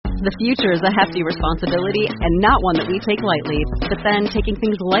The future is a hefty responsibility and not one that we take lightly. But then taking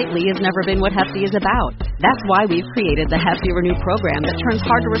things lightly has never been what Hefty is about. That's why we've created the Hefty Renew program that turns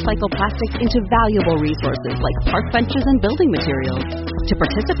hard-to-recycle plastics into valuable resources like park benches and building materials. To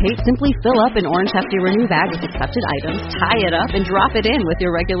participate, simply fill up an orange Hefty Renew bag with accepted items, tie it up, and drop it in with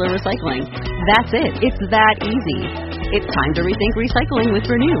your regular recycling. That's it. It's that easy. It's time to rethink recycling with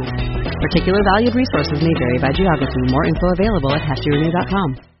Renew. Particular valued resources may vary by geography. More info available at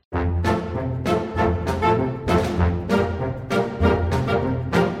heftyrenew.com.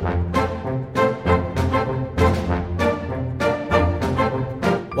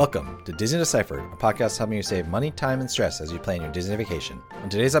 Welcome to Disney Deciphered, a podcast helping you save money, time, and stress as you plan your Disney vacation. On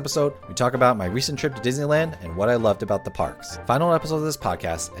today's episode, we talk about my recent trip to Disneyland and what I loved about the parks. Find all episodes of this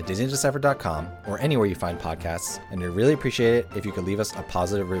podcast at DisneyDeciphered.com or anywhere you find podcasts, and we'd really appreciate it if you could leave us a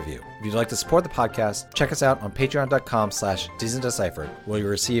positive review. If you'd like to support the podcast, check us out on patreon.com/DisneyDeciphered, where you'll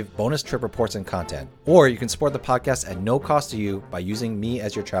receive bonus trip reports and content. Or you can support the podcast at no cost to you by using me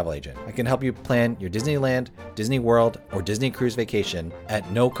as your travel agent. I can help you plan your Disneyland, Disney World, or Disney Cruise vacation at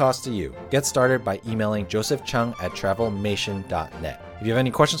no cost to you. Get started by emailing Joseph Chung at travelmation.net. If you have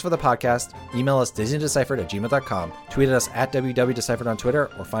any questions for the podcast, email us DisneyDeciphered@gmail.com, tweet at us at WWDeciphered on Twitter,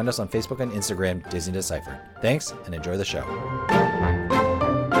 or find us on Facebook and Instagram, Disney Deciphered. Thanks, and enjoy the show.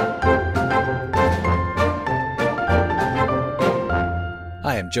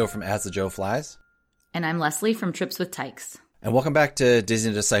 Hi, I'm Joe from As the Joe Flies. And I'm Leslie from Trips with Tykes. And welcome back to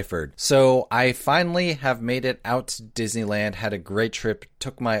Disney Deciphered. So I finally have made it out to Disneyland, had a great trip,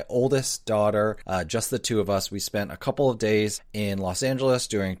 took my oldest daughter, just the two of us. We spent a couple of days in Los Angeles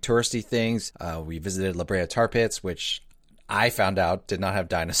doing touristy things. We visited La Brea Tar Pits, which I found out did not have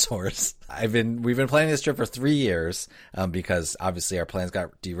dinosaurs. We've been planning this trip for 3 years because obviously our plans got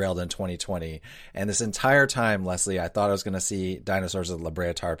derailed in 2020. And this entire time, Leslie, I thought I was going to see dinosaurs at La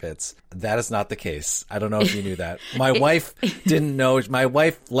Brea Tar Pits. That is not the case. I don't know if you knew that. My wife didn't know. My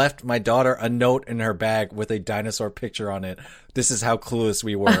wife left my daughter a note in her bag with a dinosaur picture on it. This is how clueless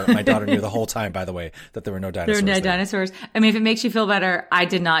we were. My daughter knew the whole time, by the way, that there were no dinosaurs. There were no dinosaurs. I mean, if it makes you feel better, I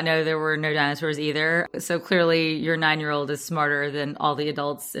did not know there were no dinosaurs either. So clearly your 9-year-old is smarter than all the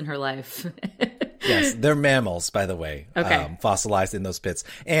adults in her life. Yes, they're mammals, by the way, okay. Fossilized in those pits,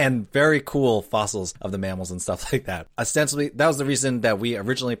 and very cool fossils of the mammals and stuff like that. Ostensibly, that was the reason that we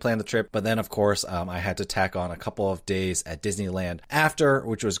originally planned the trip, but then, of course, I had to tack on a couple of days at Disneyland after,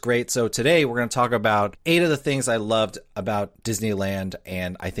 which was great. So today, we're going to talk about 8 of the things I loved about Disneyland,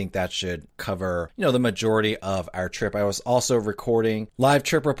 and I think that should cover, the majority of our trip. I was also recording live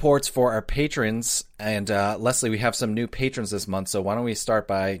trip reports for our patrons, and Leslie, we have some new patrons this month, so why don't we start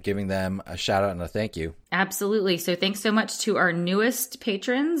by giving them a shout out and a thank you. Absolutely. So thanks so much to our newest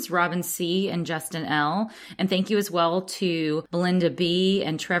patrons, Robin C. and Justin L. And thank you as well to Belinda B.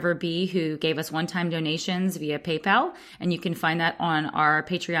 and Trevor B., who gave us one-time donations via PayPal. And you can find that on our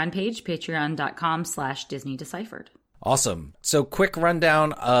Patreon page, patreon.com/Disney Deciphered. Awesome. So quick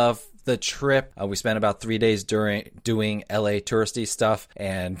rundown of the trip. We spent about 3 days doing LA touristy stuff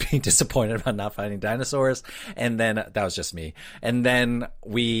and being disappointed about not finding dinosaurs. And then that was just me. And then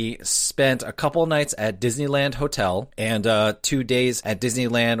we spent a couple nights at Disneyland Hotel and 2 days at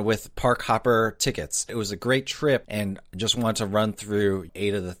Disneyland with Park Hopper tickets. It was a great trip, and just wanted to run through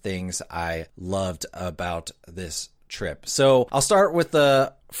 8 of the things I loved about this trip. So I'll start with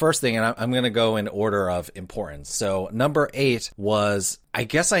the first thing, and I'm going to go in order of importance. So number 8 was, I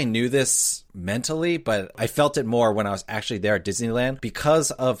guess I knew this mentally, but I felt it more when I was actually there at Disneyland.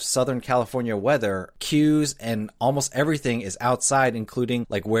 Because of Southern California weather, queues and almost everything is outside, including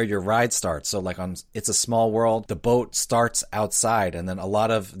like where your ride starts. So like on It's a Small World, the boat starts outside, and then a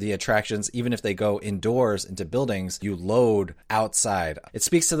lot of the attractions, even if they go indoors into buildings, you load outside. It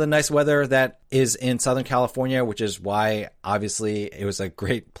speaks to the nice weather that is in Southern California, which is why obviously it was a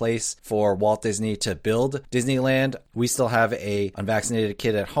great place for Walt Disney to build Disneyland. We still have a unvaccinated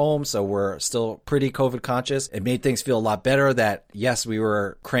kid at home, so we're still pretty COVID conscious. It made things feel a lot better that, yes, we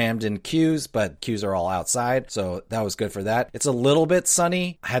were crammed in queues, but queues are all outside, so that was good for that. It's a little bit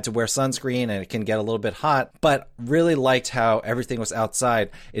sunny. I had to wear sunscreen, and it can get a little bit hot, but really liked how everything was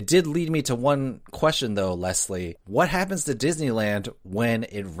outside. It did lead me to one question, though, Leslie. What happens to Disneyland when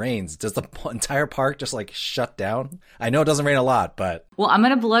it rains? Does the entire park just like shut down? I know it doesn't rain a lot, but... Well, I'm going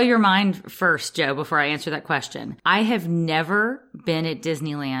going to blow your mind first, Joe, before I answer that question. I have never been at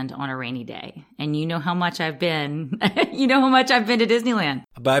Disneyland on a rainy day. And you know how much I've been, you know how much I've been to Disneyland.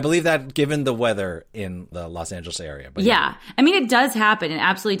 But I believe that given the weather in the Los Angeles area. But yeah. I mean, it does happen. It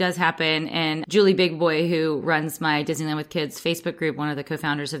absolutely does happen. And Julie Big Boy, who runs my Disneyland with Kids Facebook group, one of the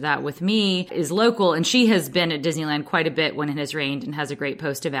co-founders of that with me, is local. And she has been at Disneyland quite a bit when it has rained and has a great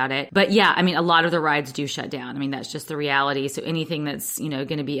post about it. But yeah, I mean, a lot of the rides do shut down. I mean, that's just the reality. So anything that's, you know,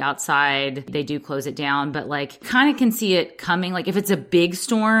 going to be outside, they do close it down. But like, kind of can see it coming. Like if it's a big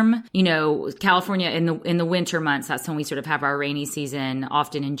storm, you know, California in the winter months, that's when we sort of have our rainy season,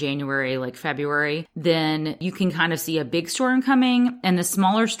 often in January, like February, then you can kind of see a big storm coming, and the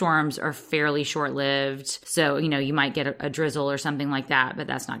smaller storms are fairly short-lived. So, you know, you might get a drizzle or something like that, but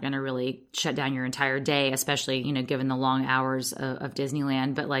that's not going to really shut down your entire day, especially, you know, given the long hours of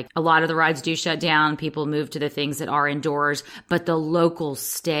Disneyland. But like a lot of the rides do shut down. People move to the things that are indoors, but the locals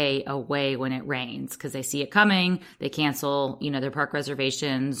stay away when it rains because they see it coming. They cancel, you know, their park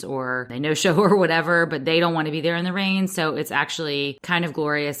reservations or they no-show or whatever, but they don't want to be there in the rain. So it's actually kind of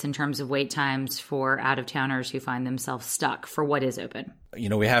glorious in terms of wait times for out-of-towners who find themselves stuck for what is open. You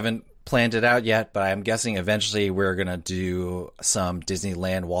know, we haven't planned it out yet, but I'm guessing eventually we're going to do some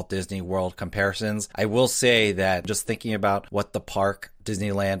Disneyland, Walt Disney World comparisons. I will say that just thinking about what the park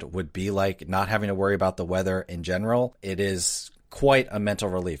Disneyland would be like, not having to worry about the weather in general, it is quite a mental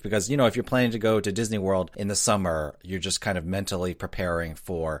relief because, you know, if you're planning to go to Disney World in the summer, you're just kind of mentally preparing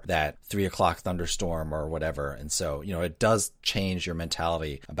for that 3:00 thunderstorm or whatever. And so, you know, it does change your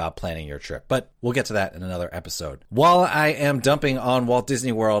mentality about planning your trip, but we'll get to that in another episode. While I am dumping on Walt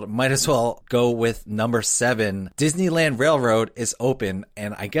Disney World, might as well go with number 7. Disneyland Railroad is open.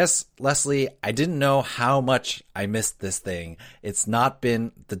 And I guess, Leslie, I didn't know how much I missed this thing. It's not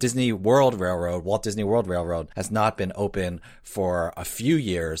been the Disney World Railroad, Walt Disney World Railroad has not been open for a few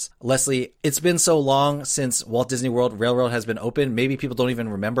years. Leslie, it's been so long since Walt Disney World Railroad has been open. Maybe people don't even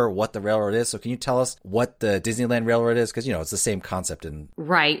remember what the railroad is. So can you tell us what the Disneyland Railroad is? Because, you know, it's the same concept.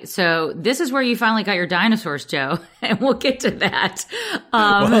 Right. So this is where you finally got your dinosaurs, Joe. And we'll get to that.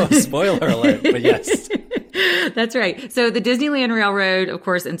 Whoa, spoiler alert, but yes. That's right. So the Disneyland Railroad, of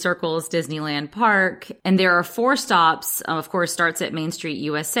course, encircles Disneyland Park. And there are 4 stops. Of course, starts at Main Street,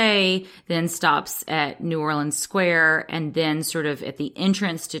 USA, then stops at New Orleans Square, and then sort of at the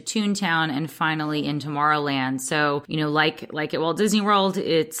entrance to Toontown, and finally in Tomorrowland. So, you know, like at Walt Disney World,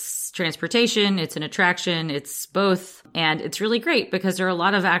 it's transportation, it's an attraction, it's both. And it's really great because there are a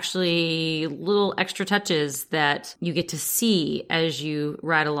lot of actually little extra touches that you get to see as you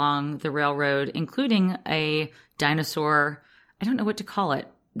ride along the railroad, including a dinosaur, I don't know what to call it,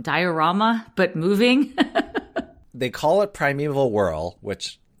 diorama, but moving. They call it Primeval Whirl,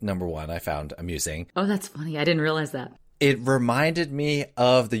 which, number one, I found amusing. Oh, that's funny. I didn't realize that. It reminded me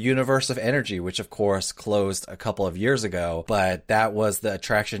of the Universe of Energy, which of course closed a couple of years ago, but that was the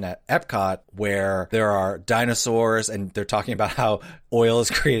attraction at Epcot where there are dinosaurs and they're talking about how oil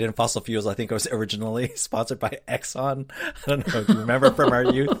is created in fossil fuels. I think it was originally sponsored by Exxon. I don't know if you remember from our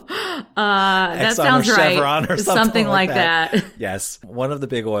youth. That Exxon sounds or right. Chevron or something like that. Yes. One of the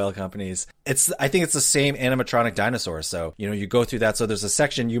big oil companies. I think it's the same animatronic dinosaur. So, you know, you go through that. So there's a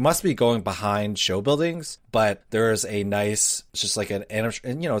section, you must be going behind show buildings, but there's a nice, it's just like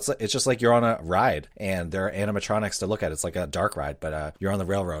and you know, it's just like you're on a ride and there are animatronics to look at. It's like a dark ride, but you're on the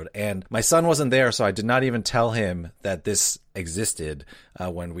railroad. And my son wasn't there, so I did not even tell him that this existed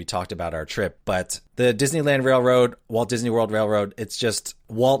when we talked about our trip. But the Disneyland Railroad, Walt Disney World Railroad, it's just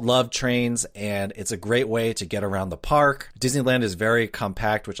Walt loved trains and it's a great way to get around the park. Disneyland is very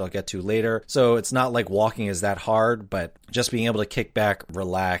compact, which I'll get to later. So it's not like walking is that hard, but just being able to kick back,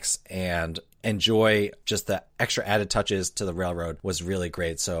 relax, and enjoy just the extra added touches to the railroad was really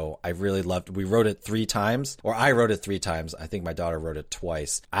great. So I really loved, we rode it 3 times, or I rode it 3 times. I think my daughter rode it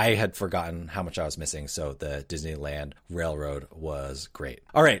twice. I had forgotten how much I was missing. So the Disneyland Railroad was great.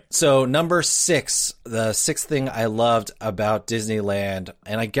 All right. So number 6, the 6th thing I loved about Disneyland,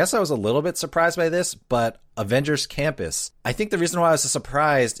 and I guess I was a little bit surprised by this, but Avengers Campus. I think the reason why I was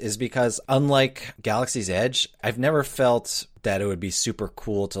surprised is because unlike Galaxy's Edge, I've never felt that it would be super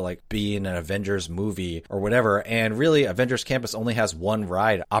cool to like be in an Avengers movie or whatever. And really, Avengers Campus only has one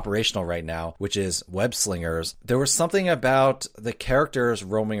ride operational right now, which is Web Slingers. There was something about the characters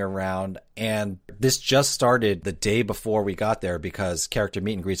roaming around, and this just started the day before we got there because character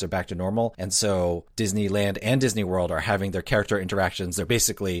meet and greets are back to normal. And so Disneyland and Disney World are having their character interactions. They're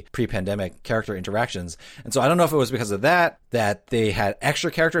basically pre-pandemic character interactions. And so I don't know if it was because of that they had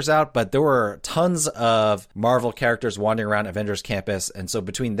extra characters out, but there were tons of Marvel characters wandering around Avengers Campus. And so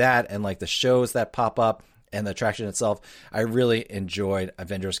between that and like the shows that pop up and the attraction itself, I really enjoyed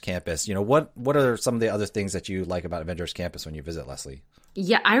Avengers Campus. You know, what are some of the other things that you like about Avengers Campus when you visit, Leslie?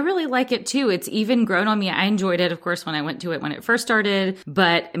 Yeah, I really like it too. It's even grown on me. I enjoyed it, of course, when I went to it when it first started.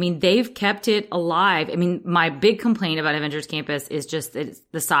 But I mean, they've kept it alive. I mean, my big complaint about Avengers Campus is just that it's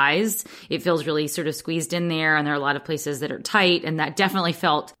the size. It feels really sort of squeezed in there, and there are a lot of places that are tight. And that definitely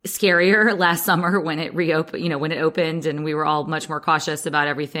felt scarier last summer when it when it opened, and we were all much more cautious about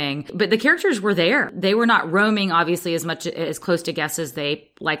everything. But the characters were there. They were not roaming, obviously, as close to guests as they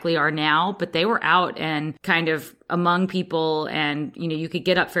likely are now, but they were out and kind of among people, and you could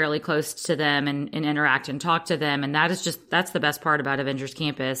get up fairly close to them and interact and talk to them. And that's the best part about Avengers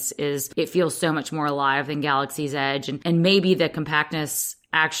Campus, is it feels so much more alive than Galaxy's Edge, and maybe the compactness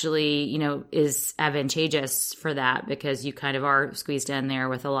actually, is advantageous for that, because you kind of are squeezed in there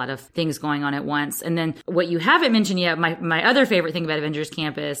with a lot of things going on at once. And then what you haven't mentioned yet, my other favorite thing about Avengers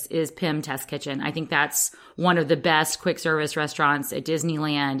Campus is Pym Test Kitchen. I think that's one of the best quick service restaurants at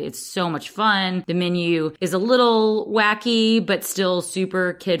Disneyland. It's so much fun. The menu is a little wacky, but still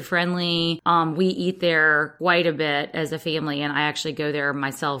super kid friendly. We eat there quite a bit as a family, and I actually go there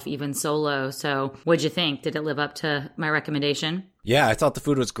myself, even solo. So what'd you think? Did it live up to my recommendation? Yeah, I thought the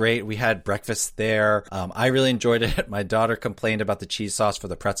food was great. We had breakfast there. I really enjoyed it. My daughter complained about the cheese sauce for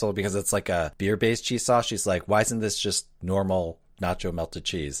the pretzel because it's like a beer-based cheese sauce. She's like, why isn't this just normal nacho melted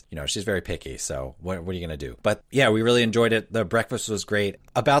cheese? She's very picky. So what are you going to do? But yeah, we really enjoyed it. The breakfast was great.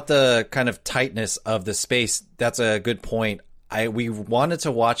 About the kind of tightness of the space, that's a good point. We wanted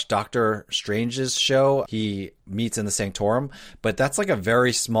to watch Doctor Strange's show. He meets in the Sanctorum, but that's like a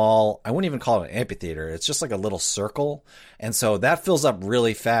very small, I wouldn't even call it an amphitheater. It's just like a little circle. And so that fills up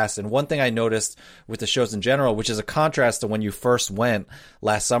really fast. And one thing I noticed with the shows in general, which is a contrast to when you first went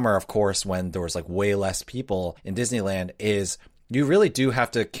last summer, of course, when there was like way less people in Disneyland, is you really do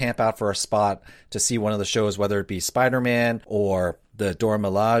have to camp out for a spot to see one of the shows, whether it be Spider-Man or the Dora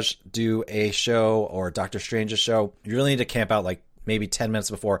Milaje do a show or Doctor Strange's show. You really need to camp out like maybe 10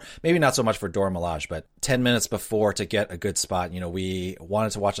 minutes before, maybe not so much for Dora Milaje, but 10 minutes before to get a good spot. We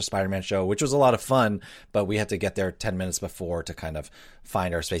wanted to watch a Spider-Man show, which was a lot of fun, but we had to get there 10 minutes before to kind of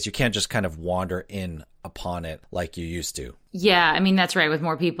find our space. You can't just kind of wander in upon it like you used to. Yeah, I mean, that's right. With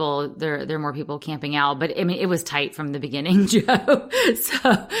more people, there are more people camping out. But I mean, it was tight from the beginning, Joe.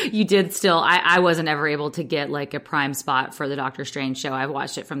 So you did still, I wasn't ever able to get like a prime spot for the Doctor Strange show. I've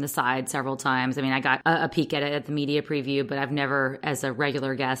watched it from the side several times. I mean, I got a peek at it at the media preview, but I've never, as a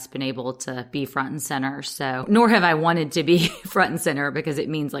regular guest, been able to be front and center. So, nor have I wanted to be front and center, because it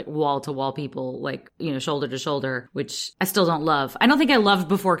means like wall to wall people, like, shoulder to shoulder, which I still don't love. I don't think I loved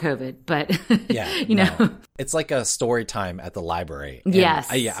before COVID, but yeah, know. It's like a story time at the library. And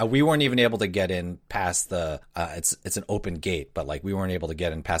yes. We weren't even able to get in past the, it's an open gate, but like we weren't able to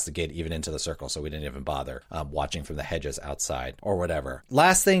get in past the gate even into the circle. So we didn't even bother watching from the hedges outside or whatever.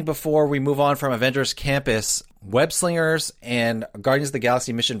 Last thing before we move on from Avengers Campus, Web Slingers and Guardians of the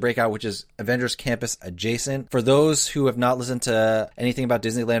Galaxy Mission Breakout, which is Avengers Campus adjacent. For those who have not listened to anything about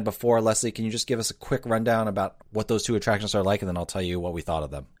Disneyland before, Leslie, can you just give us a quick rundown about what those two attractions are like, and then I'll tell you what we thought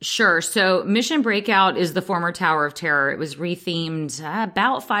of them. Sure. So Mission Breakout is the former Tower of Terror. It was rethemed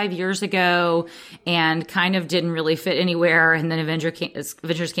about 5 years ago and kind of didn't really fit anywhere. And then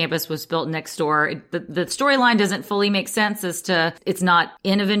Avengers Campus was built next door. The storyline doesn't fully make sense as to, it's not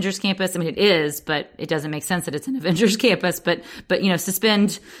in Avengers Campus. I mean, it is, but it doesn't make sense that it's an Avengers Campus, but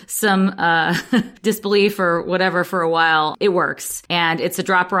suspend some disbelief or whatever for a while. It works, and it's a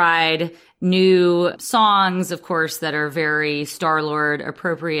drop ride. New songs, of course, that are very Star-Lord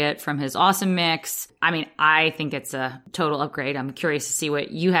appropriate from his Awesome Mix. I mean, I think it's a total upgrade. I'm curious to see what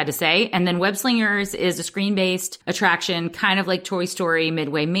you had to say. And then Web Slingers is a screen-based attraction, kind of like Toy Story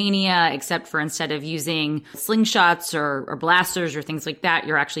Midway Mania, except for instead of using slingshots or blasters or things like that,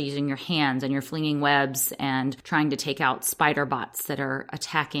 you're actually using your hands and you're flinging webs and trying to take out spider bots that are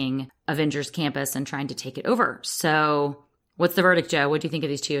attacking Avengers Campus and trying to take it over. So what's the verdict, Joe? What do you think of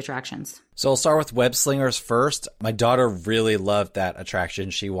these two attractions? So I'll start with Web Slingers first. My daughter really loved that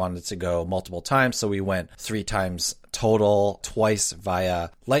attraction. She wanted to go multiple times, so we went 3 times total, twice via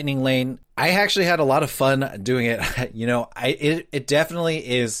Lightning Lane. I actually had a lot of fun doing it. It definitely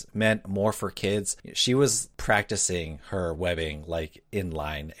is meant more for kids. She was practicing her webbing like in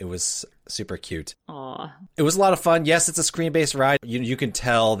line. It was super cute. Aww. It was a lot of fun. Yes, it's a screen-based ride. You can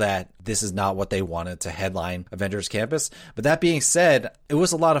tell that this is not what they wanted to headline Avengers Campus. But that being said, it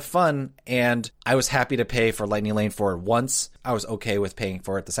was a lot of fun, and I was happy to pay for Lightning Lane for it once. I was okay with paying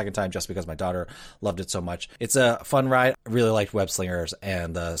for it the second time just because my daughter loved it so much. It's a fun ride. I really liked Web Slingers,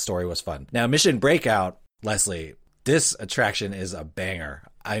 and the story was fun. Now, Mission Breakout, Leslie, This attraction is a banger.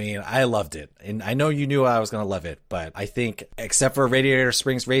 I mean, I loved it. And I know you knew I was going to love it, but I think except for Radiator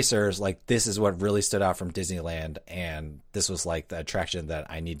Springs Racers, like this is what really stood out from Disneyland. And this was like the attraction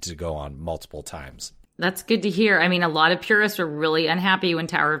that I needed to go on multiple times. That's good to hear. I mean, a lot of purists were really unhappy when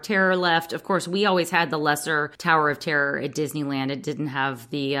Tower of Terror left. Of course, we always had the lesser Tower of Terror at Disneyland. It didn't have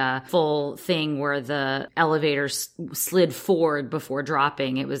the full thing where the elevators slid forward before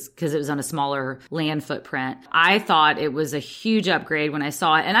dropping. It was because it was on a smaller land footprint. I thought it was a huge upgrade when I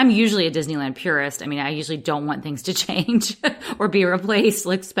saw it. And I'm usually a Disneyland purist. I mean, I usually don't want things to change or be replaced,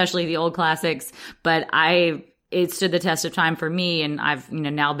 like especially the old classics. But it stood the test of time for me, and I've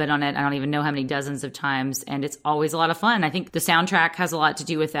now been on it, I don't even know how many dozens of times, and it's always a lot of fun. I think the soundtrack has a lot to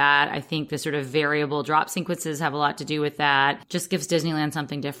do with that. I think the sort of variable drop sequences have a lot to do with that. Just gives Disneyland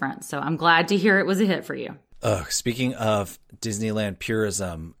something different. So I'm glad to hear it was a hit for you. Speaking of Disneyland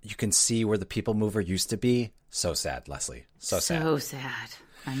purism, you can see where the People Mover used to be. So sad, Leslie. So sad. So sad.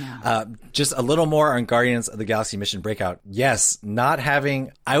 I know. Just a little more on Guardians of the Galaxy Mission Breakout. Yes,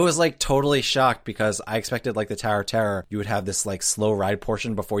 I was like totally shocked because I expected like the Tower of Terror, you would have this like slow ride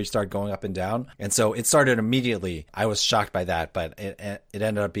portion before you start going up and down. And so it started immediately. I was shocked by that, but it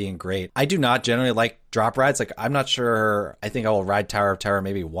ended up being great. I do not generally like drop rides. Like, I'm not sure. I think I will ride Tower of Terror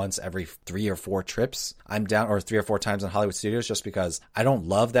maybe once every 3 or 4 trips I'm down, or 3 or 4 times in Hollywood Studios, just because I don't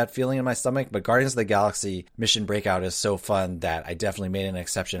love that feeling in my stomach. But Guardians of the Galaxy Mission Breakout is so fun that I definitely made an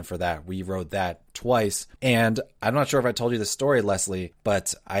exception for that. We rode that twice. And I'm not sure if I told you the story, Leslie,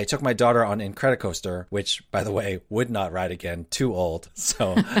 but I took my daughter on Incredicoaster, which, by the way, would not ride again. Too old.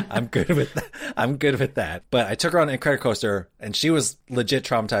 So I'm good with that. I'm good with that. But I took her on Incredicoaster and she was legit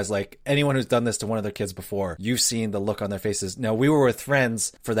traumatized. Like anyone who's done this to one of their kids before, you've seen the look on their faces. Now, we were with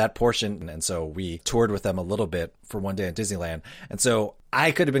friends for that portion, and so we toured with them a little bit for one day at Disneyland. And so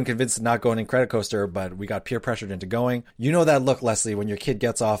I could have been convinced to not go on Incredicoaster, but we got peer pressured into going. You know that look, Leslie, when your kid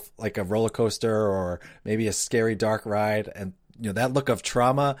gets off like a roller coaster or maybe a scary dark ride, and that look of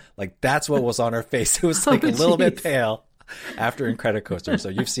trauma, like that's what was on her face. It was like a little bit pale after Incredicoaster. So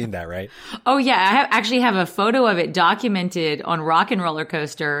you've seen that, right? Oh, yeah. I actually have a photo of it documented on Rock and Roller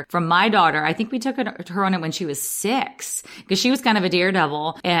Coaster from my daughter. I think we took her on it when she was 6 because she was kind of a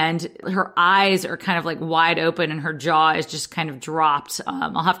daredevil, and her eyes are kind of like wide open and her jaw is just kind of dropped.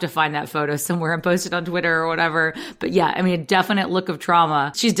 I'll have to find that photo somewhere and post it on Twitter or whatever. But yeah, I mean, a definite look of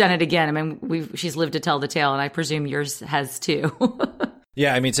trauma. She's done it again. I mean, she's lived to tell the tale, and I presume yours has too.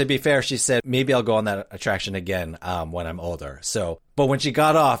 Yeah, I mean, to be fair, she said, maybe I'll go on that attraction again when I'm older. But when she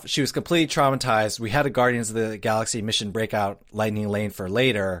got off, she was completely traumatized. We had a Guardians of the Galaxy Mission Breakout Lightning Lane for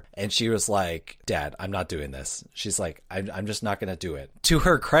later, and she was like, Dad, I'm not doing this. She's like, I'm just not going to do it. To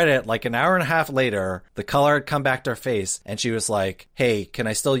her credit, like an hour and a half later, the color had come back to her face, and she was like, hey, can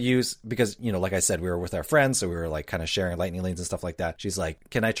I still use, because, like I said, we were with our friends, so we were like kind of sharing Lightning Lanes and stuff like that. She's like,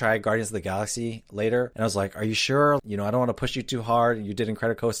 can I try Guardians of the Galaxy later? And I was like, are you sure? I don't want to push you too hard. You did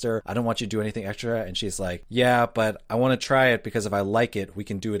Incredicoaster. I don't want you to do anything extra. And she's like, yeah, but I want to try it because if I like it, we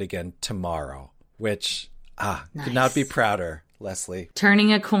can do it again tomorrow, which nice. Could not be prouder, Leslie.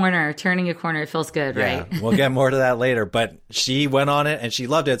 Turning a corner. It feels good, right? Yeah, we'll get more to that later, but she went on it and she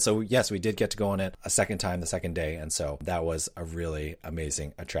loved it. So yes, we did get to go on it a second time the second day. And so that was a really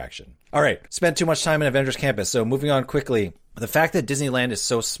amazing attraction. All right. Spent too much time in Avengers Campus. So moving on quickly. The fact that Disneyland is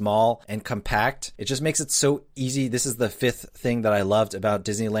so small and compact, it just makes it so easy. This is the 5th thing that I loved about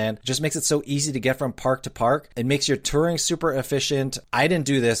Disneyland. It just makes it so easy to get from park to park. It makes your touring super efficient. I didn't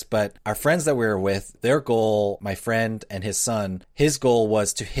do this, but our friends that we were with, their goal, my friend and his son, his goal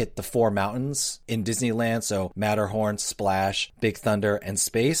was to hit the 4 mountains in Disneyland. So Matterhorn, Splash, Big Thunder, and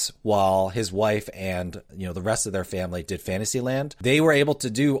Space, while his wife and, the rest of their family did Fantasyland. They were able to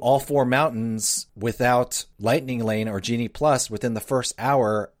do all 4 mountains without Lightning Lane or Genie Plus within the first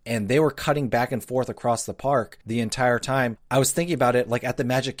hour, and they were cutting back and forth across the park the entire time. I was thinking about it, like at the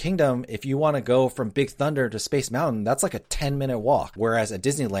Magic Kingdom, if you want to go from Big Thunder to Space Mountain, that's like a 10-minute walk. Whereas at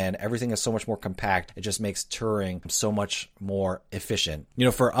Disneyland, everything is so much more compact. It just makes touring so much more efficient.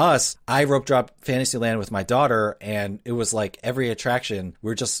 For us, I rope dropped Fantasyland with my daughter, and it was like every attraction, we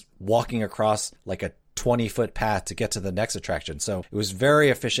were just walking across like a 20-foot path to get to the next attraction. So it was very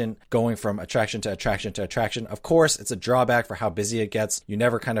efficient going from attraction to attraction to attraction. Of course, it's a drawback for how busy it gets. You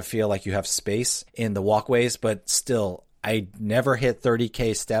never kind of feel like you have space in the walkways, but still I never hit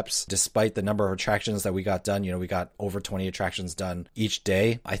 30K steps despite the number of attractions that we got done. We got over 20 attractions done each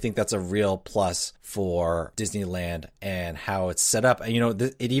day. I think that's a real plus for Disneyland and how it's set up. And,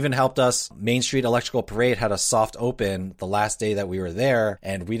 it even helped us. Main Street Electrical Parade had a soft open the last day that we were there,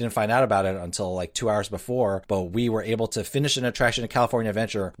 and we didn't find out about it until like 2 hours before, but we were able to finish an attraction in California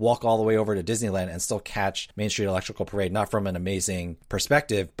Adventure, walk all the way over to Disneyland, and still catch Main Street Electrical Parade, not from an amazing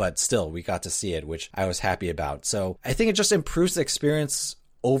perspective, but still we got to see it, which I was happy about. So I think it just improves the experience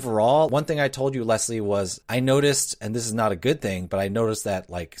overall. One thing I told you, Leslie, was I noticed, and this is not a good thing, but I noticed that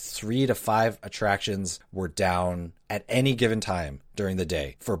like 3 to 5 attractions were down at any given time during the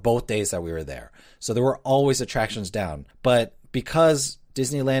day for both days that we were there. So there were always attractions down. But because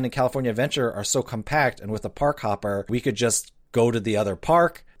Disneyland and California Adventure are so compact, and with a park hopper, we could just go to the other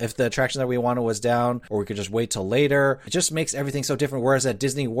park if the attraction that we wanted was down, or we could just wait till later. It just makes everything so different. Whereas at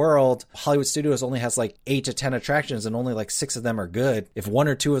Disney World, Hollywood Studios only has like 8 to 10 attractions and only like 6 of them are good. If 1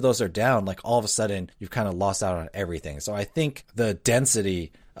 or 2 of those are down, like all of a sudden you've kind of lost out on everything. So I think the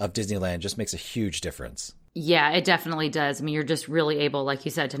density of Disneyland just makes a huge difference. Yeah, it definitely does. I mean, you're just really able, like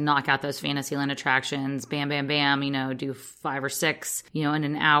you said, to knock out those Fantasyland attractions, bam, bam, bam, do 5 or 6, in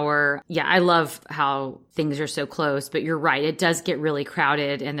an hour. Yeah, I love how things are so close, but you're right. It does get really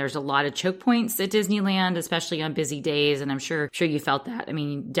crowded, and there's a lot of choke points at Disneyland, especially on busy days. And I'm sure you felt that. I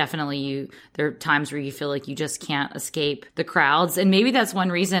mean, definitely there are times where you feel like you just can't escape the crowds. And maybe that's one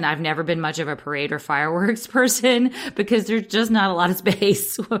reason I've never been much of a parade or fireworks person, because there's just not a lot of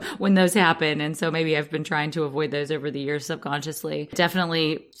space when those happen. And so maybe I've been trying to avoid those over the years subconsciously.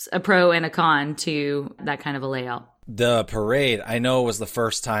 Definitely a pro and a con to that kind of a layout. The parade, I know it was the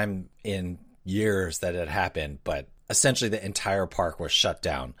first time in years that it happened, but essentially the entire park was shut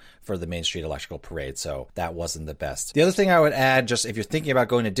down for the Main Street Electrical Parade, so that wasn't the best. The other thing I would add, just if you're thinking about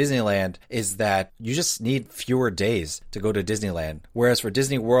going to Disneyland, is that you just need fewer days to go to Disneyland. Whereas for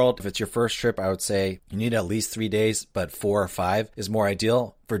Disney World, if it's your first trip, I would say you need at least 3 days, but 4 or 5 is more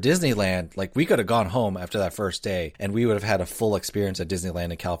ideal. For Disneyland, like we could have gone home after that first day and we would have had a full experience at Disneyland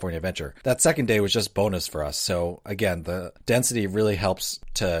and California Adventure. That second day was just bonus for us. So again, the density really helps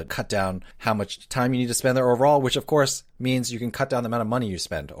to cut down how much time you need to spend there overall, which of course means you can cut down the amount of money you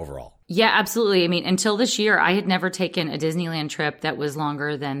spend overall. Yeah, absolutely. I mean, until this year, I had never taken a Disneyland trip that was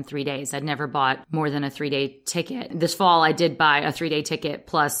longer than 3 days. I'd never bought more than a 3-day ticket. This fall, I did buy a 3-day ticket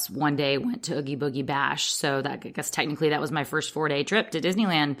plus 1 day went to Oogie Boogie Bash. So that, I guess technically that was my first 4-day trip to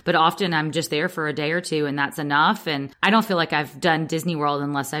Disneyland. But often I'm just there for a day or two and that's enough. And I don't feel like I've done Disney World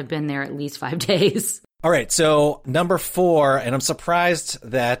unless I've been there at least 5 days. All right, so number 4, and I'm surprised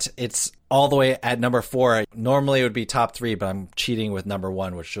that it's all the way at number 4. Normally it would be top 3, but I'm cheating with number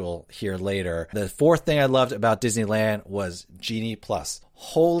 1, which you'll hear later. The 4th thing I loved about Disneyland was Genie Plus.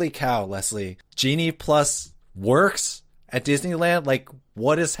 Holy cow, Leslie. Genie Plus works at Disneyland? Like,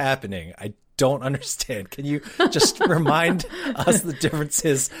 what is happening? I don't understand. Can you just remind us the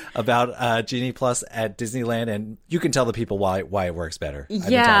differences about Genie Plus at Disneyland? And you can tell the people why it works better.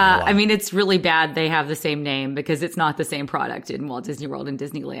 Yeah, I mean, it's really bad they have the same name because it's not the same product in Walt Disney World and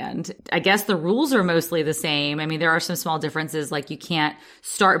Disneyland. I guess the rules are mostly the same. I mean, there are some small differences, like you can't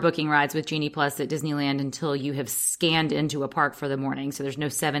start booking rides with Genie Plus at Disneyland until you have scanned into a park for the morning. So there's no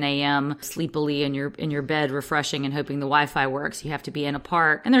 7 a.m. sleepily in your bed refreshing and hoping the Wi-Fi works. You have to be in a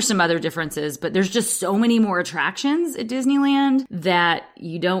park. And there's some other differences, but there's just so many more attractions at Disneyland that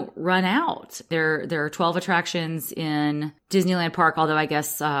you don't run out. There are 12 attractions in Disneyland Park, although I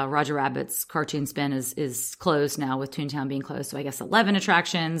guess Roger Rabbit's Cartoon Spin is closed now with Toontown being closed. So I guess 11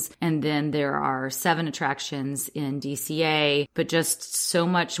 attractions. And then there are 7 attractions in DCA, but just so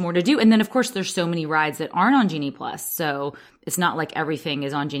much more to do. And then, of course, there's so many rides that aren't on Genie Plus. So it's not like everything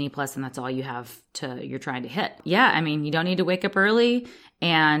is on Genie Plus and that's all you're trying to hit. Yeah, I mean, you don't need to wake up early.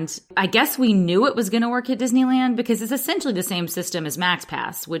 And I guess we knew it was going to work at Disneyland because it's essentially the same system as Max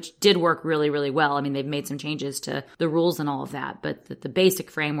Pass, which did work really, really well. I mean, they've made some changes to the rules and all of that, but the basic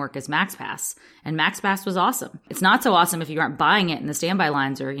framework is Max Pass. And Max Pass was awesome. It's not so awesome if you aren't buying it and the standby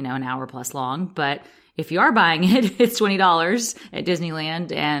lines are, an hour plus long. But if you are buying it, it's $20 at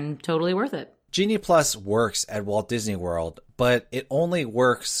Disneyland and totally worth it. Genie Plus works at Walt Disney World, but it only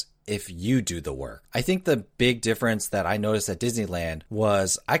works if you do the work. I think the big difference that I noticed at Disneyland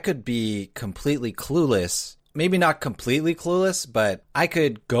was I could be completely clueless, maybe not completely clueless, but I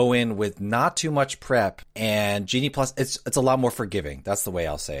could go in with not too much prep, and Genie Plus, it's a lot more forgiving. That's the way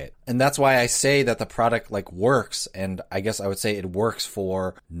I'll say it. And that's why I say that the product works, and I guess I would say it works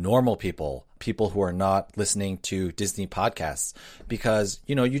for normal people. people who are not listening to Disney podcasts, because,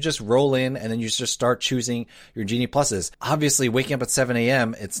 you know, you just roll in and then you just start choosing your Genie Pluses. Obviously, waking up at 7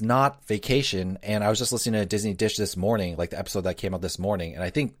 a.m., it's not vacation. And I was just listening to Disney Dish this morning, like the episode that came out this morning. And I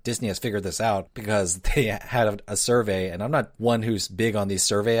think Disney has figured this out because they had a survey. And I'm not one who's big on these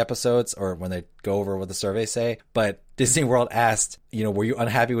survey episodes or when they go over what the surveys say, but Disney World asked, you know, were you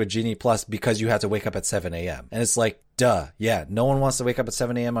unhappy with Genie Plus because you had to wake up at 7 a.m.? And it's like, duh. Yeah, no one wants to wake up at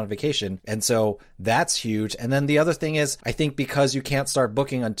 7 a.m. on vacation. And so that's huge. And then the other thing is, I think because you can't start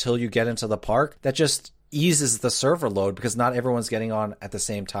booking until you get into the park, that just eases the server load because not everyone's getting on at the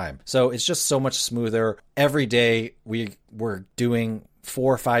same time. So it's just so much smoother. Every day we're doing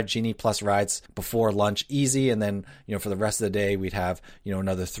 4 or 5 Genie Plus rides before lunch, easy. And then, you know, for the rest of the day, we'd have, you know,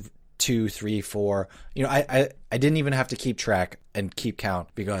 another 2, 3, 4. You know, I didn't even have to keep track and keep count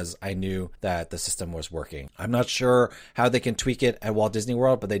because I knew that the system was working. I'm not sure how they can tweak it at Walt Disney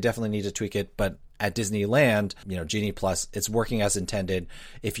World, but they definitely need to tweak it. But at Disneyland, you know, Genie Plus, it's working as intended.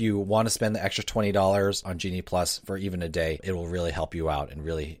 If you want to spend the extra $20 on Genie Plus for even a day, it will really help you out and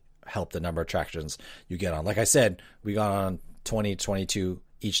really help the number of attractions you get on. Like I said, we got on 20, 22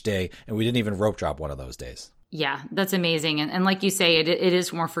 each day, and we didn't even rope drop one of those days. Yeah, that's amazing. And like you say, it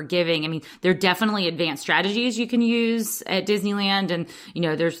is more forgiving. I mean, there are definitely advanced strategies you can use at Disneyland. And, you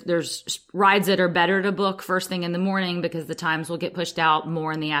know, there's rides that are better to book first thing in the morning because the times will get pushed out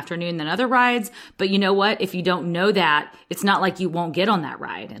more in the afternoon than other rides. But you know what? If you don't know that, it's not like you won't get on that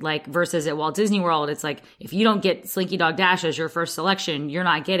ride. Like versus at Walt Disney World, it's like if you don't get Slinky Dog Dash as your first selection, you're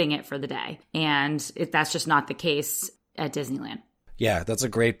not getting it for the day. And that's just not the case at Disneyland. Yeah, that's a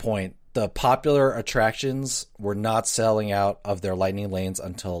great point. The popular attractions were not selling out of their lightning lanes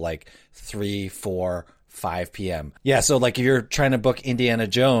until like 3, 4, 5 p.m. Yeah, so like if you're trying to book Indiana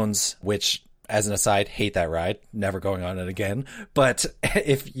Jones, which as an aside, hate that ride, never going on it again. But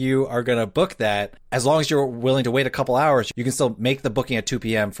if you are going to book that, as long as you're willing to wait a couple hours, you can still make the booking at 2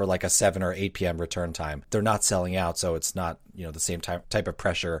 p.m. for like a 7 or 8 p.m. return time. They're not selling out, so it's not, you know, the same type of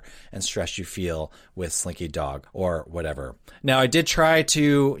pressure and stress you feel with Slinky Dog or whatever. Now, I did try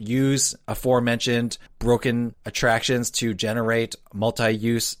to use aforementioned broken attractions to generate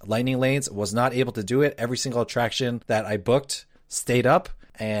multi-use lightning lanes. Was not able to do it. Every single attraction that I booked stayed up.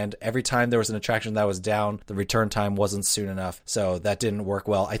 And every time there was an attraction that was down, the return time wasn't soon enough. So that didn't work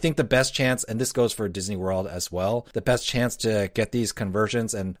well. I think the best chance, and this goes for Disney World as well, the best chance to get these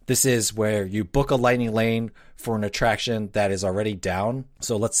conversions, and this is where you book a lightning lane for an attraction that is already down.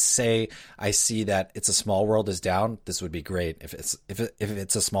 So let's say I see that It's a Small World is down. This would be great if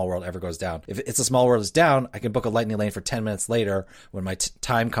It's a Small World ever goes down. If It's a Small World is down, I can book a lightning lane for 10 minutes later when my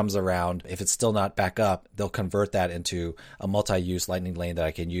time comes around. If it's still not back up, they'll convert that into a multi-use lightning lane that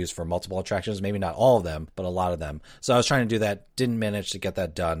I can use for multiple attractions. Maybe not all of them, but a lot of them. So I was trying to do that. Didn't manage to get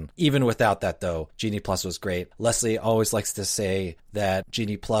that done. Even without that though, Genie Plus was great. Leslie always likes to say that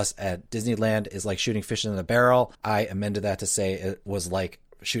Genie Plus at Disneyland is like shooting fish in a barrel. I amended that to say it was like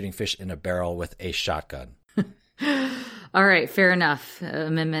shooting fish in a barrel with a shotgun. All right, fair enough.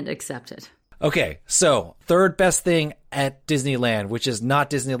 Amendment accepted. Okay, so third best thing at Disneyland, which is not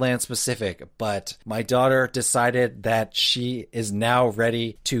Disneyland specific, but my daughter decided that she is now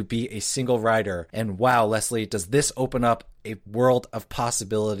ready to be a single rider. And wow, Leslie, does this open up a world of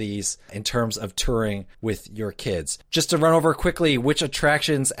possibilities in terms of touring with your kids? Just to run over quickly, which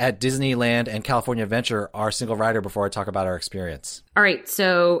attractions at Disneyland and California Adventure are single rider before I talk about our experience? All right.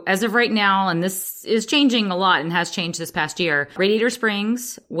 So as of right now, and this is changing a lot and has changed this past year, Radiator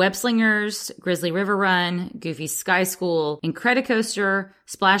Springs, Web Slingers, Grizzly River Run, Goofy Sky School, Incredicoaster,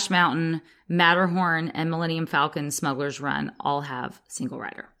 Splash Mountain, Matterhorn, and Millennium Falcon Smuggler's Run all have single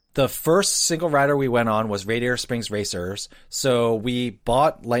rider. The first single rider we went on was Radiator Springs Racers. So we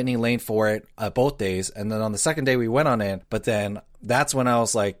bought Lightning Lane for it both days. And then on the second day we went on it. But then that's when I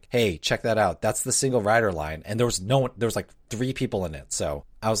was like, hey, check that out. That's the single rider line. And there was like 3 people in it. So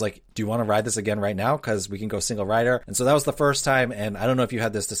I was like, do you want to ride this again right now? Because we can go single rider. And so that was the first time. And I don't know if you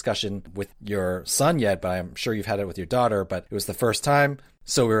had this discussion with your son yet, but I'm sure you've had it with your daughter. But it was the first time.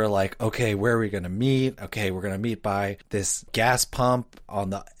 So we were like, okay, where are we going to meet? Okay, we're going to meet by this gas pump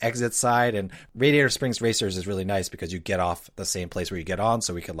on the exit side. And Radiator Springs Racers is really nice because you get off the same place where you get on.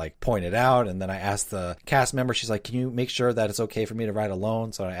 So we could like point it out. And then I asked the cast member, she's like, can you make sure that it's okay for me to ride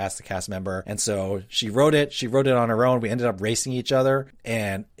alone? So I asked the cast member. And so she wrote it on her own. We ended up racing each other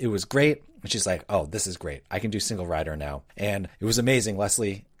and it was great. And she's like, oh, this is great. I can do single rider now. And it was amazing,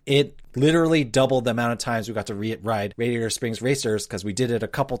 Leslie. It literally doubled the amount of times we got to ride Radiator Springs Racers because we did it a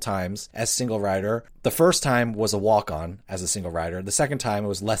couple times as single rider. The first time was a walk-on as a single rider. The second time it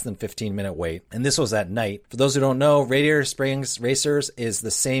was less than 15-minute wait. And this was at night. For those who don't know, Radiator Springs Racers is the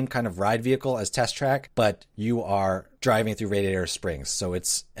same kind of ride vehicle as Test Track, but you are driving through Radiator Springs. So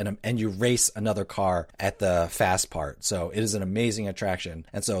and you race another car at the fast part. So it is an amazing attraction.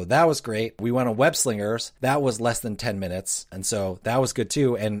 And so that was great. We went on Web Slingers. That was less than 10 minutes. And so that was good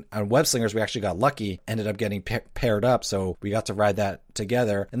too. And on Web Slingers, we actually got lucky, ended up getting paired up. So we got to ride that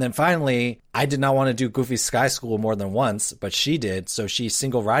together. And then finally, I did not want to do Goofy Sky School more than once, but she did. So she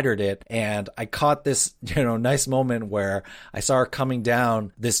single ridered it. And I caught this, nice moment where I saw her coming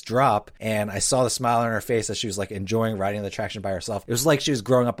down this drop and I saw the smile on her face as she was like enjoying riding the attraction by herself. It was like she was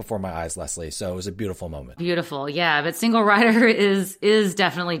growing up before my eyes, Leslie. So it was a beautiful moment. Beautiful. Yeah. But single rider is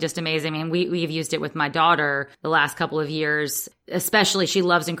definitely just amazing. I mean, we've used it with my daughter the last couple of years. Especially she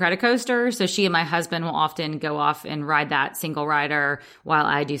loves Incredicoaster. So she and my husband will often go off and ride that single rider while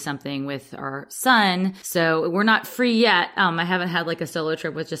I do something with our son. So we're not free yet. I haven't had like a solo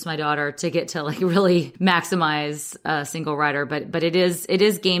trip with just my daughter to get to like really maximize a single rider, but it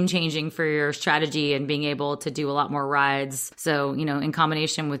is game changing for your strategy and being able to do a lot more rides. So, in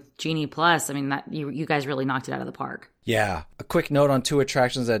combination with Genie Plus, I mean, that you guys really knocked it out of the park. Yeah. A quick note on 2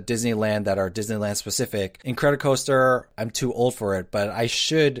 attractions at Disneyland that are Disneyland specific. Incredicoaster, I'm too old for it, but I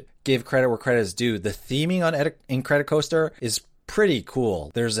should give credit where credit is due. The theming on Incredicoaster is pretty cool.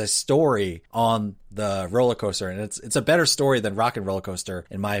 There's a story on the roller coaster, and it's a better story than Rock 'n' Roller Coaster,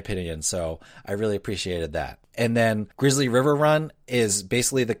 in my opinion. So I really appreciated that. And then Grizzly River Run is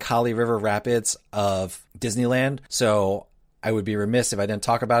basically the Kali River Rapids of Disneyland. So I would be remiss if I didn't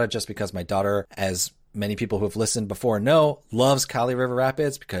talk about it just because my daughter, as many people who have listened before know, loves Kali River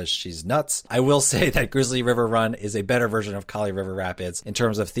Rapids because she's nuts. I will say that Grizzly River Run is a better version of Kali River Rapids in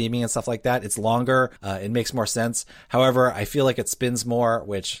terms of theming and stuff like that. It's longer. It makes more sense. However, I feel like it spins more,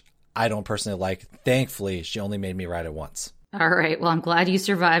 which I don't personally like. Thankfully, she only made me ride it once. All right. Well, I'm glad you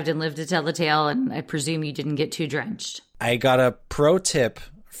survived and lived to tell the tale, and I presume you didn't get too drenched. I got a pro tip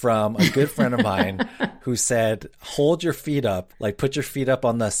from a good friend of mine who said, hold your feet up, like put your feet up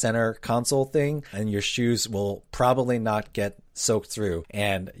on the center console thing and your shoes will probably not get soaked through.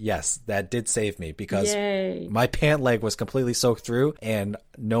 And yes, that did save me because my pant leg was completely soaked through, and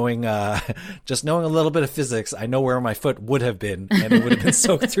just knowing a little bit of physics, I know where my foot would have been, and it would have been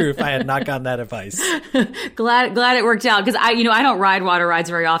soaked through if I had not gotten that advice. Glad it worked out, because I don't ride water rides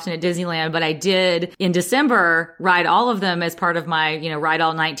very often at Disneyland, but I did in December ride all of them as part of my, ride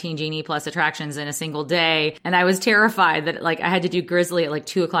all 19 Genie Plus attractions in a single day. And I was terrified that like I had to do Grizzly at like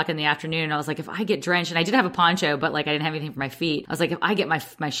 2:00 in the afternoon. And I was like, if I get drenched, and I did have a poncho, but like I didn't have anything for my feet. I was like, if I get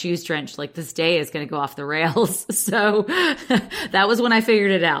my shoes drenched, like this day is going to go off the rails. So that was when I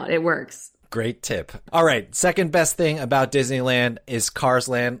figured it out. It works. Great tip. All right. Second best thing about Disneyland is Cars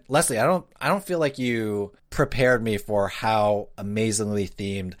Land. Leslie, I don't feel like you prepared me for how amazingly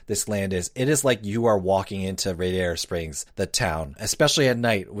themed this land is. It is like you are walking into Radiator Springs, the town, especially at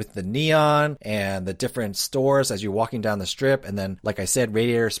night with the neon and the different stores as you're walking down the strip. And then, like I said,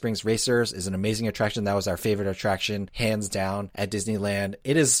 Radiator Springs Racers is an amazing attraction. That was our favorite attraction, hands down, at Disneyland.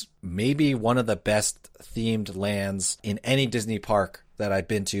 It is maybe one of the best themed lands in any Disney park that I've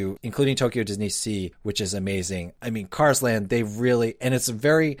been to, including Tokyo Disney Sea, which is amazing. I mean, Cars Land, they really, and it's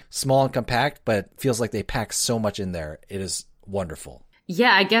very small and compact, but feels like they pack so much in there. It is wonderful.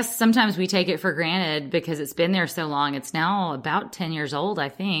 Yeah, I guess sometimes we take it for granted because it's been there so long. It's now about 10 years old, I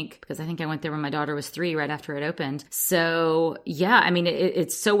think, because I think I went there when my daughter was 3 right after it opened. So yeah, I mean,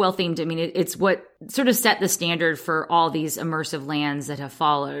 it's so well themed. I mean, it's what sort of set the standard for all these immersive lands that have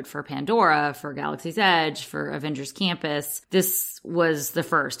followed, for Pandora, for Galaxy's Edge, for Avengers Campus. This was the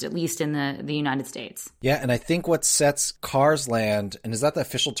first, at least in the United States. Yeah, and I think what sets Cars Land, and is that the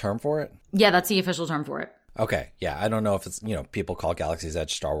official term for it? Yeah, that's the official term for it. Okay. Yeah. I don't know if it's, people call Galaxy's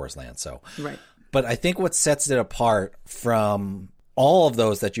Edge Star Wars Land. So, right. But I think what sets it apart from all of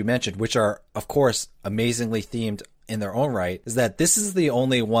those that you mentioned, which are, of course, amazingly themed in their own right, is that this is the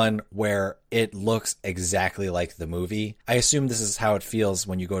only one where it looks exactly like the movie. I assume this is how it feels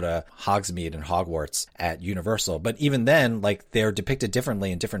when you go to Hogsmeade and Hogwarts at Universal. But even then, like, they're depicted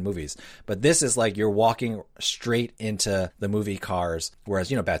differently in different movies. But this is like you're walking straight into the movie Cars, whereas,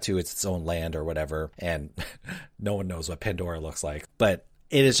 Batuu, it's its own land or whatever, and no one knows what Pandora looks like. But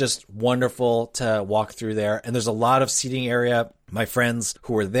it is just wonderful to walk through there. And there's a lot of seating area. My friends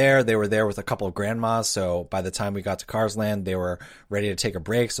who were there, they were there with a couple of grandmas. So by the time we got to Cars Land, they were ready to take a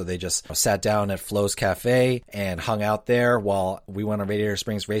break. So they just sat down at Flo's Cafe and hung out there while we went on Radiator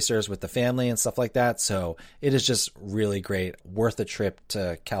Springs Racers with the family and stuff like that. So it is just really great. Worth a trip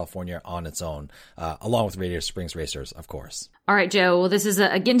to California on its own, along with Radiator Springs Racers, of course. All right, Joe. Well, this is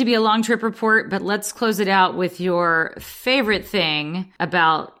again to be a long trip report, but let's close it out with your favorite thing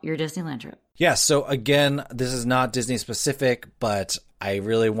about your Disneyland trip. Yeah, so again, this is not Disney specific, but I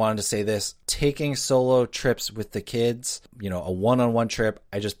really wanted to say this. Taking solo trips with the kids, a one-on-one trip,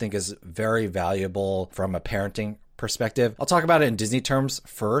 I just think is very valuable from a parenting perspective. I'll talk about it in Disney terms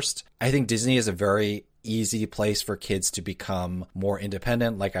first. I think Disney is a very easy place for kids to become more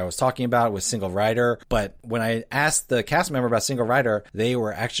independent, like I was talking about with Single Rider. But when I asked the cast member about Single Rider, they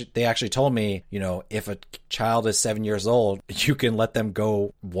actually told me, if a child is 7 years old, you can let them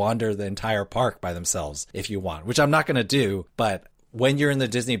go wander the entire park by themselves if you want, which I'm not going to do. But when you're in the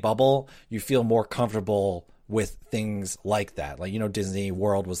Disney bubble, you feel more comfortable with things like that. Like, Disney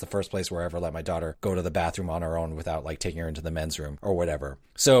World was the first place where I ever let my daughter go to the bathroom on her own without taking her into the men's room or whatever.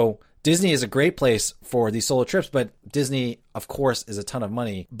 So Disney is a great place for these solo trips, but Disney, of course, is a ton of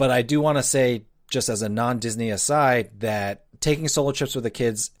money. But I do want to say, just as a non-Disney aside, that taking solo trips with the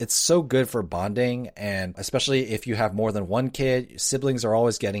kids, it's so good for bonding. And especially if you have more than one kid, siblings are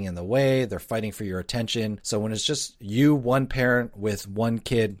always getting in the way. They're fighting for your attention. So when it's just you, one parent with one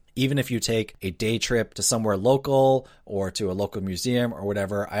kid, even if you take a day trip to somewhere local or to a local museum or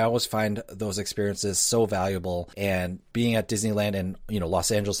whatever, I always find those experiences so valuable. And being at Disneyland and,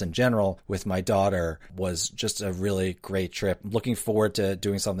 Los Angeles in general with my daughter was just a really great trip. I'm looking forward to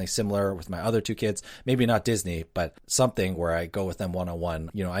doing something similar with my other two kids. Maybe not Disney, but something where I go with them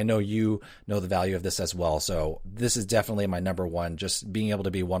one-on-one. I know you know the value of this as well. So this is definitely my number one, just being able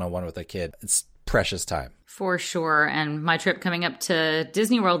to be one-on-one with a kid. It's precious time. For sure. And my trip coming up to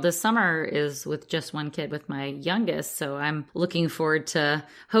Disney World this summer is with just one kid, with my youngest. So I'm looking forward to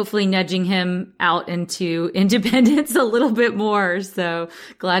hopefully nudging him out into independence a little bit more. So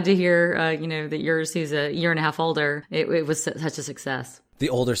glad to hear, that yours, who's a year and a half older, it was such a success. The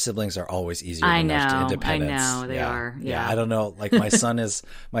older siblings are always easier to nudge to independence. I know they are. Yeah. I don't know. Like my son's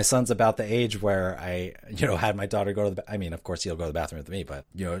about the age where I, had my daughter go to of course he'll go to the bathroom with me, but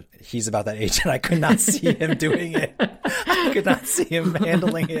he's about that age and I could not see him doing it. I could not see him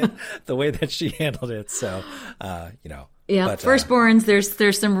handling it the way that she handled it. So, Yeah, but, firstborns,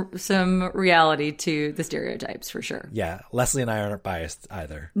 there's some reality to the stereotypes for sure. Yeah, Leslie and I aren't biased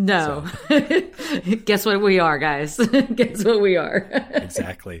either. No. So. Guess what we are, guys? Guess what we are?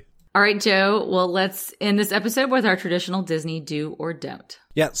 Exactly. All right, Joe. Well, let's end this episode with our traditional Disney do or don't.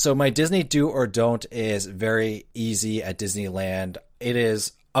 Yeah, so my Disney do or don't is very easy at Disneyland. It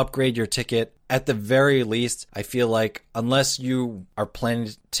is upgrade your ticket. At the very least, I feel like unless you are planning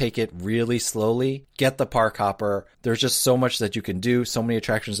to take it really slowly, get the park hopper. There's just so much that you can do, so many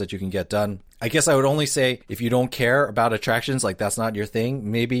attractions that you can get done. I guess I would only say if you don't care about attractions, like that's not your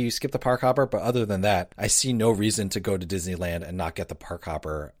thing, maybe you skip the park hopper. But other than that, I see no reason to go to Disneyland and not get the park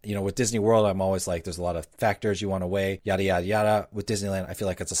hopper. With Disney World, I'm always like, there's a lot of factors you want to weigh, yada, yada, yada. With Disneyland, I feel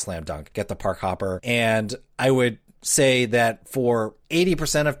like it's a slam dunk. Get the park hopper. And I would say that for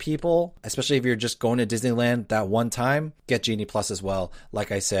 80% of people, especially if you're just going to Disneyland that one time, get Genie Plus as well.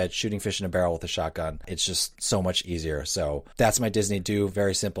 Like I said, shooting fish in a barrel with a shotgun. It's just so much easier. So that's my Disney do.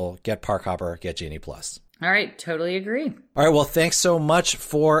 Very simple. Get park hopper, get Genie Plus. All right. Totally agree. All right. Well, thanks so much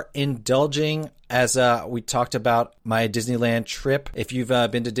for indulging as we talked about my Disneyland trip. If you've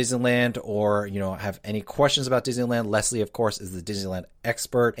been to Disneyland or, have any questions about Disneyland, Leslie, of course, is the Disneyland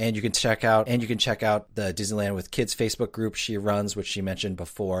expert. And you can check out the Disneyland with Kids Facebook group she runs, which she mentioned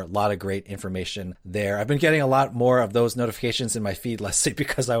before. A lot of great information there. I've been getting a lot more of those notifications in my feed, Leslie,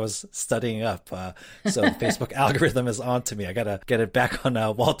 because I was studying up. So the Facebook algorithm is on to me. I got to get it back on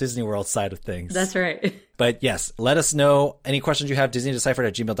Walt Disney World side of things. That's right. But yes, let us know any questions you have,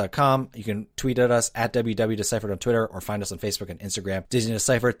 DisneyDeciphered@gmail.com. You can tweet at us at WWDeciphered on Twitter or find us on Facebook and Instagram, Disney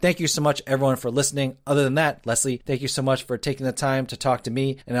Deciphered. Thank you so much, everyone, for listening. Other than that, Leslie, thank you so much for taking the time to talk to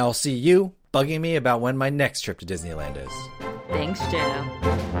me, and I'll see you bugging me about when my next trip to Disneyland is. Thanks, Joe.